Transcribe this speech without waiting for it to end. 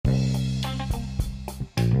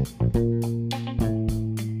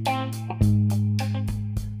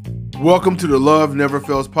Welcome to the Love Never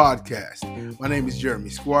Fails podcast. My name is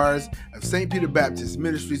Jeremy Squires of St. Peter Baptist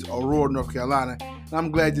Ministries, Aurora, North Carolina, and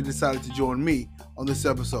I'm glad you decided to join me on this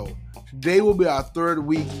episode. Today will be our third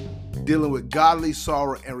week dealing with godly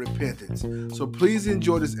sorrow and repentance. So please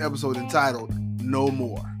enjoy this episode entitled, No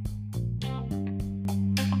More.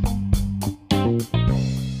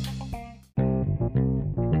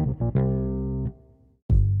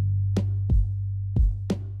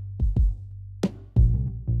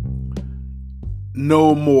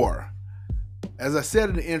 No more. As I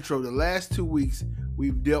said in the intro, the last 2 weeks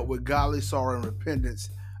we've dealt with godly sorrow and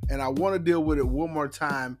repentance, and I want to deal with it one more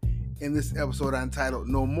time in this episode I entitled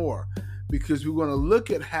No More, because we're going to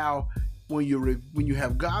look at how when you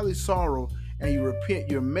have godly sorrow and you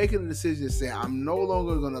repent, you're making a decision to say, I'm no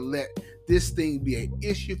longer going to let this thing be an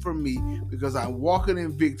issue for me because I'm walking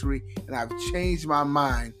in victory and I've changed my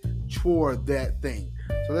mind toward that thing.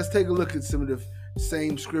 So let's take a look at some of the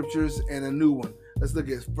same scriptures and a new one. Let's look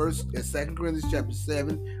at 2 Corinthians chapter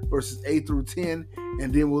 7, verses 8 through 10,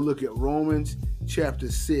 and then we'll look at Romans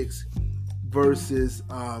chapter 6, verses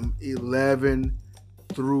 11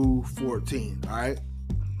 through 14. All right?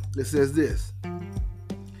 It says this: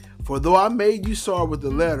 For though I made you sorry with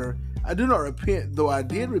the letter, I do not repent, though I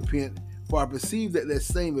did repent, for I perceive that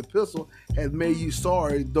same epistle had made you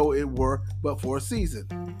sorry, though it were but for a season.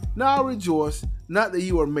 Now I rejoice, not that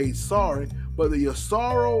you are made sorry, but that ye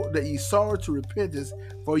sorrow to repentance,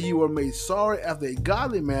 for you were made sorry after a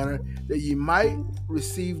godly manner, that ye might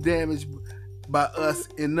receive damage by us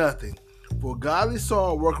in nothing. For godly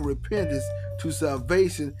sorrow worketh repentance to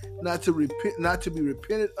salvation, not to be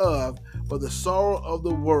repented of, but the sorrow of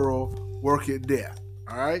the world worketh death.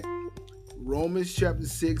 All right? Romans chapter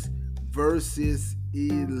 6, verses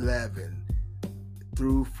 11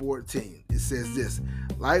 through 14. It says this: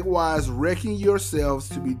 Likewise, reckon yourselves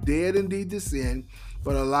to be dead indeed to sin,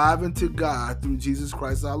 but alive unto God through Jesus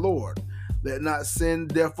Christ our Lord. Let not sin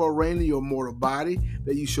therefore reign in your mortal body,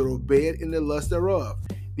 that you should obey it in the lust thereof.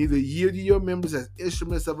 Neither yield ye your members as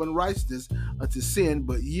instruments of unrighteousness unto sin,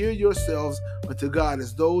 but yield yourselves unto God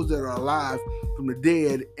as those that are alive from the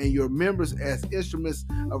dead, and your members as instruments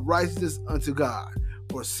of righteousness unto God.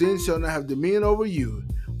 For sin shall not have dominion over you,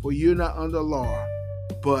 for you're not under law,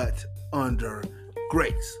 but under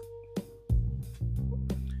grace.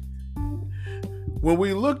 When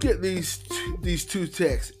we look at these two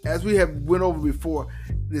texts, as we have went over before,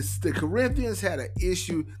 the Corinthians had an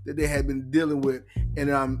issue that they had been dealing with, and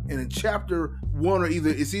in chapter 1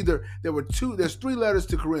 there's 3 letters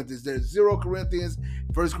to Corinthians. There's 0 Corinthians,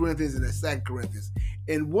 1 Corinthians, and 2 Corinthians.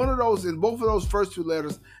 In both of those first 2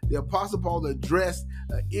 letters, the Apostle Paul addressed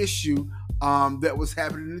an issue that was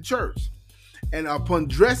happening in the church. And upon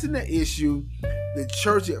addressing the issue, the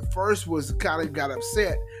church at first got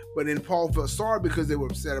upset, but then Paul felt sorry because they were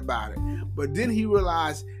upset about it. But then he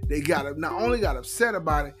realized they not only got upset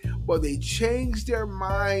about it, but they changed their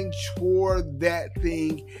mind toward that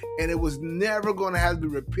thing, and it was never going to have to be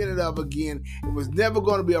repented of again. It was never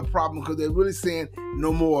going to be a problem because they're really saying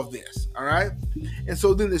no more of this. All right? And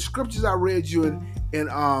so then the scriptures I read you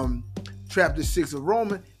in chapter 6 of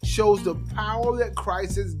Romans shows the power that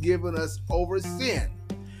Christ has given us over sin.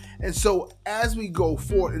 And so as we go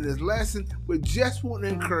forward in this lesson, we just want to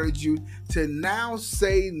encourage you to now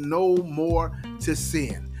say no more to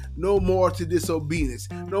sin, no more to disobedience,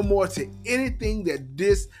 no more to anything that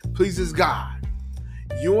displeases God.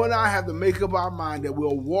 You and I have to make up our mind that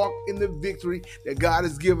we'll walk in the victory that God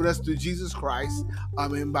has given us through Jesus Christ,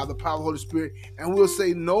 and by the power of the Holy Spirit, and we'll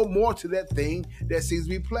say no more to that thing that seems to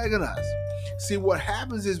be plaguing us. See, what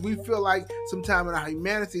happens is we feel like sometime in our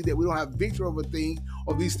humanity that we don't have victory over things,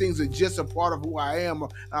 or these things are just a part of who I am or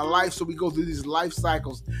our life, so we go through these life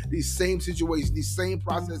cycles, these same situations, these same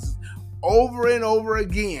processes over and over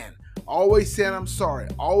again. Always saying I'm sorry,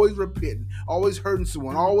 always repenting, always hurting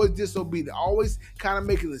someone, always disobedient, always kind of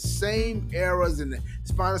making the same errors and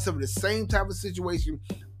finding ourselves in the same type of situation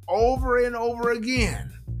over and over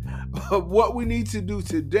again. What we need to do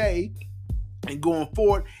today and going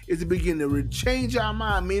forward is to begin to change our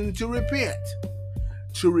mind, meaning to repent,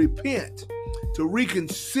 to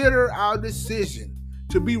reconsider our decision,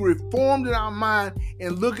 to be reformed in our mind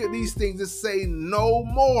and look at these things and say no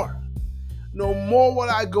more. No more will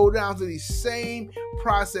I go down to the same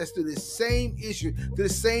process, to the same issue, to the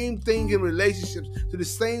same thing in relationships, to the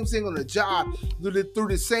same thing on the job, through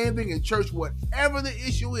the same thing in church. Whatever the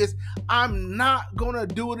issue is, I'm not going to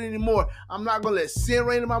do it anymore. I'm not going to let sin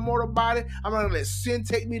reign in my mortal body. I'm not going to let sin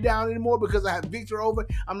take me down anymore because I have victory over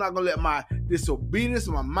it. I'm not going to let my disobedience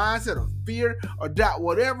or my mindset or fear or doubt,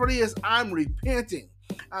 whatever it is, I'm repenting.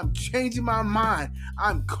 I'm changing my mind.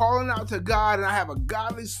 I'm calling out to God, and I have a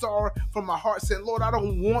godly sorrow from my heart saying, Lord, I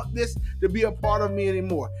don't want this to be a part of me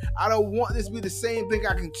anymore. I don't want this to be the same thing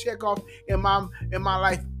I can check off in my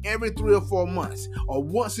life every 3 or 4 months, or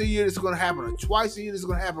once a year this is going to happen, or twice a year this is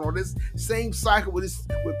going to happen, or this same cycle with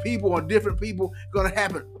people or different people going to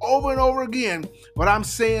happen over and over again. But I'm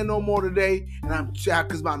saying no more today, and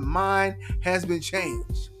because my mind has been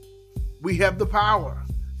changed. We have the power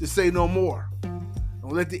to say no more.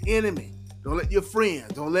 Don't let the enemy, don't let your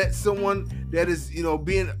friends, don't let someone that is,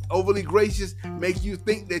 being overly gracious make you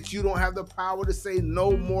think that you don't have the power to say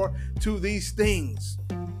no more to these things.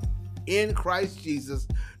 In Christ Jesus,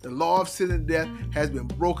 the law of sin and death has been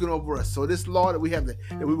broken over us. So this law that we have, that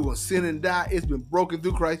we were going to sin and die, it's been broken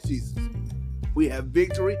through Christ Jesus. We have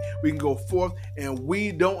victory. We can go forth, and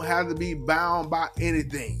we don't have to be bound by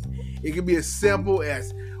anything. It can be as simple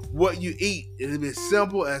as what you eat. It can be as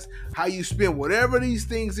simple as how you spend. Whatever these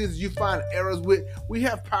things is you find errors with, we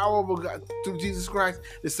have power over God through Jesus Christ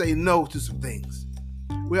to say no to some things.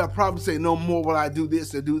 We have problems to say no more will I do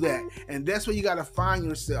this or do that. And that's where you got to find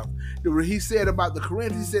yourself. He said about the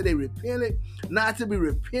Corinthians, he said they repented not to be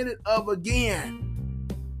repented of again.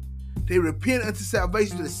 They repent unto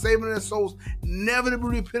salvation, to the saving of their souls, never to be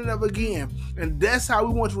repented of again. And that's how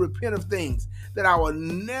we want to repent of things, that I will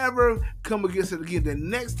never come against it again. The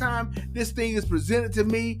next time this thing is presented to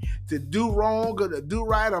me to do wrong or to do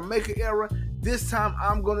right or make an error, this time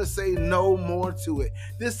I'm going to say no more to it.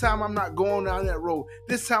 This time I'm not going down that road.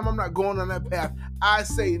 This time I'm not going down that path. I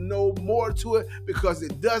say no more to it because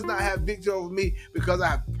it does not have victory over me, because I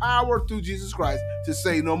have power through Jesus Christ to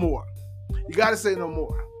say no more. You got to say no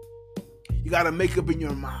more. You got to make up in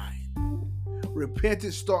your mind.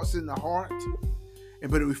 Repentance starts in the heart,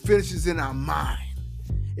 but it finishes in our mind.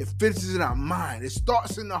 It finishes in our mind. It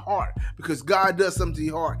starts in the heart because God does something to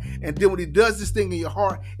your heart. And then when he does this thing in your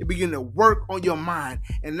heart, it begins to work on your mind.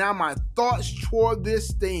 And now my thoughts toward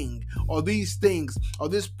this thing or these things or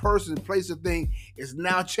this person, place, or thing is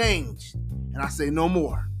now changed. And I say no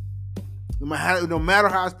more. No matter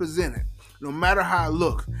how it's presented. No matter how I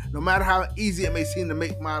look, no matter how easy it may seem to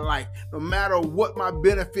make my life, no matter what my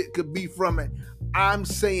benefit could be from it, I'm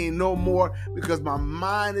saying no more because my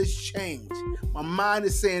mind is changed. My mind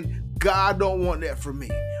is saying, God don't want that for me.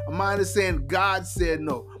 My mind is saying, God said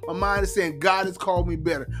no. My mind is saying, God has called me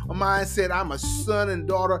better. My mind said, I'm a son and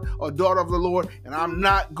daughter or daughter of the Lord, and I'm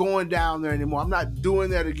not going down there anymore. I'm not doing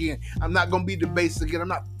that again. I'm not going to be debased again. I'm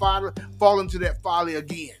not falling to that folly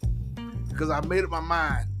again because I made up my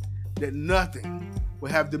mind that nothing will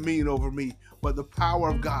have dominion over me but the power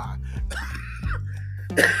of God.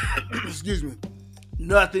 Excuse me.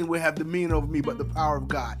 Nothing will have dominion over me but the power of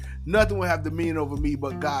God. Nothing will have dominion over me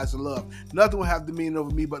but God's love. Nothing will have dominion over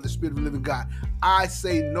me but the Spirit of the living God. I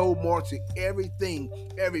say no more to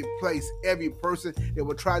everything, every place, every person that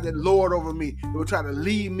will try to lord over me. That will try to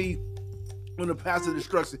lead me on the path of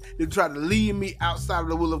destruction. They try to lead me outside of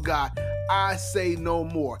the will of God. I say no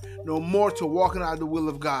more. No more to walking out of the will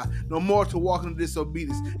of God. No more to walking in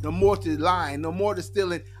disobedience. No more to lying. No more to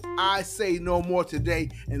stealing. I say no more today,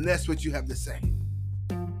 and that's what you have to say.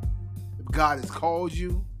 If God has called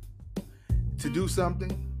you to do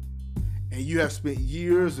something, and you have spent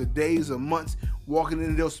years or days or months walking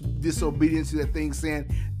in disobedience to that thing, saying,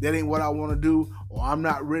 that ain't what I want to do, or I'm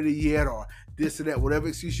not ready yet, or this or that, whatever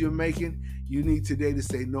excuse you're making, you need today to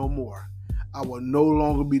say no more. I will no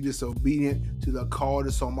longer be disobedient to the call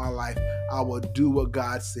that's on my life. I will do what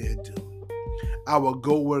God said do. I will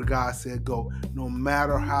go where God said go, no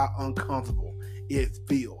matter how uncomfortable it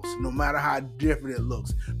feels, no matter how different it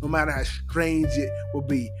looks, no matter how strange it will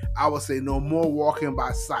be. I will say no more walking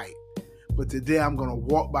by sight. But today I'm going to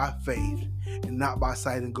walk by faith and not by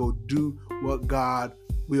sight and go do what God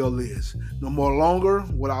will is. No more longer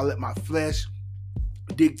will I let my flesh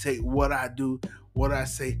dictate what I do, what I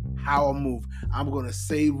say, how I move. I'm going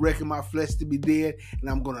to reckon my flesh to be dead, and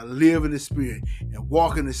I'm going to live in the Spirit and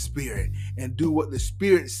walk in the Spirit and do what the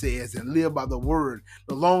Spirit says and live by the Word.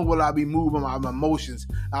 No longer will I be moved by my emotions.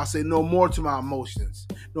 I'll say no more to my emotions,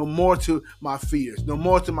 no more to my fears, no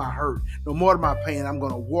more to my hurt, no more to my pain. I'm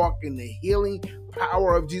going to walk in the healing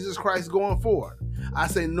power of Jesus Christ going forward. I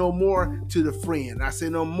say no more to the friend. I say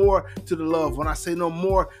no more to the loved one. I say no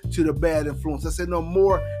more to the bad influence. I say no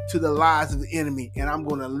more to the lies of the enemy. And I'm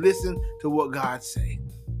going to listen to what God say.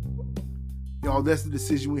 Y'all, that's the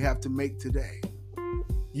decision we have to make today.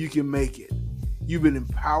 You can make it. You've been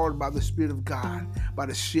empowered by the Spirit of God, by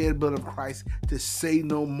the shed blood of Christ, to say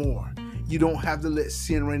no more. You don't have to let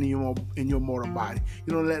sin reign in your mortal body.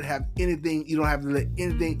 You don't have to let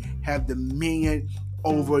anything have dominion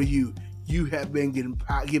over you. you have been given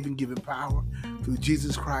power through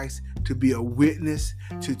Jesus Christ to be a witness,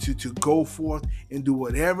 to go forth and do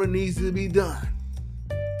whatever needs to be done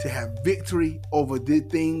to have victory over the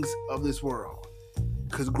things of this world.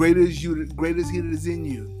 Because greater is he that is in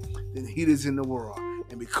you than he that is in the world.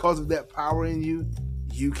 And because of that power in you,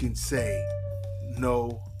 you can say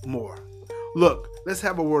no more. Look, let's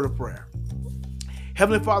have a word of prayer.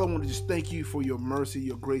 Heavenly Father, I want to just thank you for your mercy,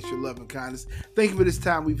 your grace, your love, and kindness. Thank you for this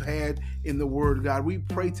time we've had in the Word, God. We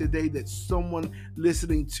pray today that someone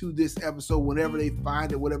listening to this episode, whenever they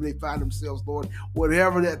find it, whatever they find themselves, Lord,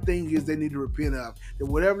 whatever that thing is they need to repent of, that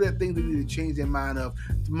whatever that thing they need to change their mind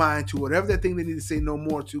to, whatever that thing they need to say no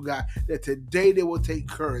more to, God, that today they will take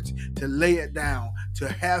courage to lay it down, to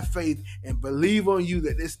have faith and believe on you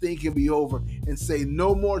that this thing can be over and say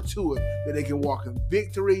no more to it, that they can walk in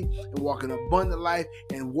victory and walk in abundant life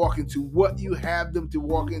and walk into what you have them to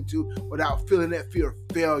walk into without feeling that fear of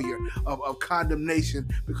failure, of condemnation,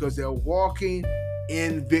 because they're walking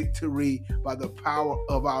in victory by the power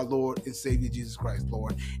of our Lord and Savior Jesus Christ,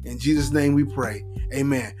 Lord. In Jesus' name we pray.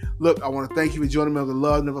 Amen. Look, I want to thank you for joining me on the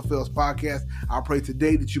Love Never Fails podcast. I pray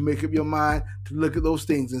today that you make up your mind to look at those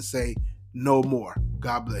things and say no more.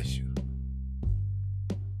 God bless you.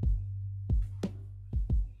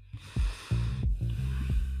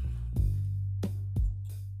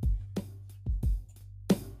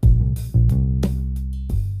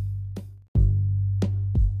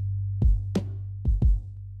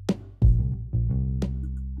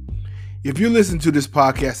 If you listen to this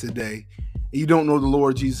podcast today and you don't know the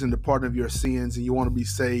Lord Jesus and the pardon of your sins and you want to be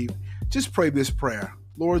saved, just pray this prayer.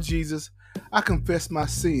 Lord Jesus, I confess my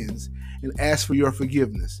sins and ask for your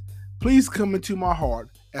forgiveness. Please come into my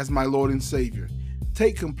heart as my Lord and Savior.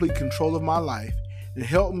 Take complete control of my life and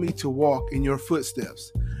help me to walk in your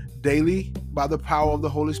footsteps daily by the power of the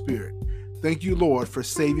Holy Spirit. Thank you, Lord, for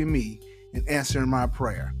saving me and answering my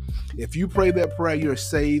prayer. If you pray that prayer, you're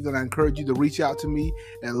saved, and I encourage you to reach out to me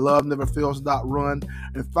at loveneverfails.run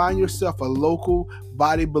and find yourself a local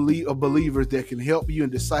body of believers that can help you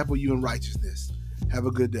and disciple you in righteousness. Have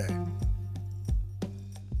a good day.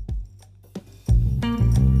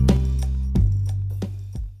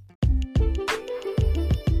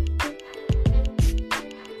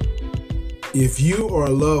 If you or a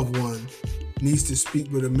loved one needs to speak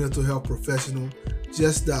with a mental health professional,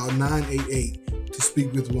 just dial 988 to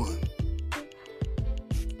speak with one.